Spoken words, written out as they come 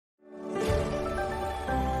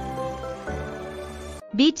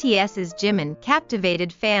BTS's Jimin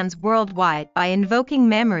captivated fans worldwide by invoking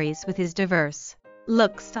memories with his diverse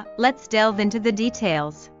looks. Let's delve into the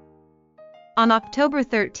details. On October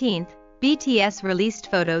 13th, BTS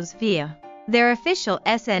released photos via their official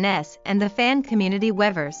SNS and the fan community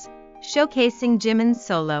Weverse, showcasing Jimin's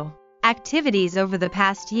solo activities over the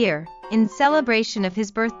past year, in celebration of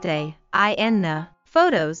his birthday. In the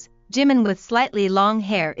photos, Jimin with slightly long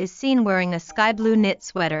hair is seen wearing a sky blue knit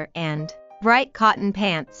sweater and bright cotton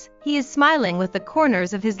pants. He is smiling with the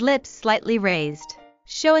corners of his lips slightly raised,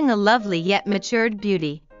 showing a lovely yet matured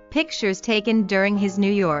beauty. Pictures taken during his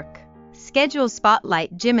New York schedule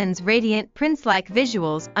spotlight Jimin's radiant prince-like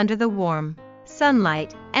visuals under the warm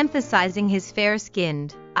sunlight, emphasizing his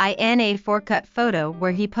fair-skinned. In a four-cut photo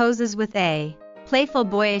where he poses with a playful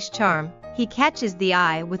boyish charm, he catches the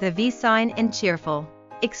eye with a V sign and cheerful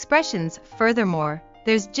expressions. Furthermore,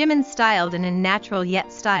 there's Jimin styled in a natural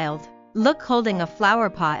yet styled look holding a flower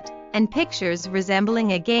pot, and pictures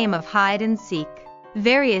resembling a game of hide and seek.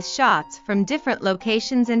 Various shots from different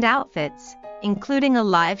locations and outfits, including a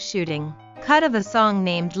live shooting cut of a song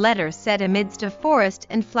named Letter set amidst a forest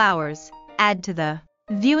and flowers, add to the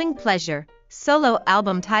viewing pleasure. Solo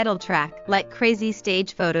album title track like crazy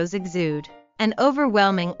stage photos exude an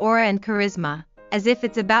overwhelming aura and charisma, as if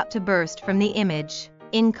it's about to burst from the image.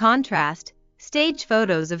 In contrast, stage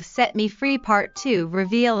photos of Set Me Free Part 2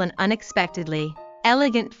 reveal an unexpectedly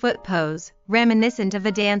elegant foot pose, reminiscent of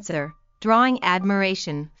a dancer, drawing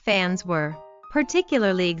admiration. Fans were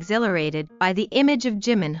particularly exhilarated by the image of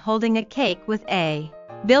Jimin holding a cake with a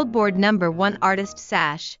Billboard #1 artist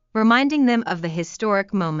sash, reminding them of the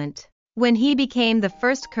historic moment when he became the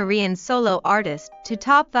first Korean solo artist to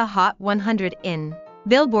top the Hot 100 in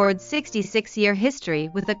Billboard's 66-year history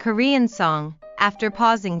with a Korean song. After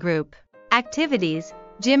pausing group activities,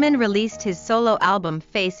 Jimin released his solo album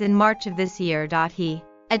Face in March of this year. He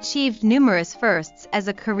achieved numerous firsts as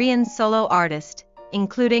a Korean solo artist,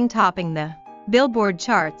 including topping the Billboard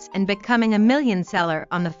charts and becoming a million seller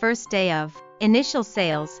on the first day of initial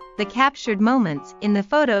sales. The captured moments in the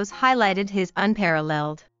photos highlighted his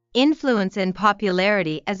unparalleled influence and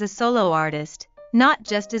popularity as a solo artist, not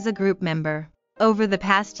just as a group member. Over the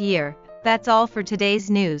past year, that's all for today's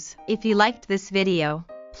news. If you liked this video,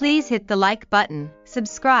 please hit the like button,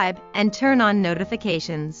 subscribe, and turn on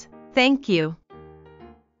notifications. Thank you.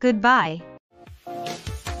 Goodbye.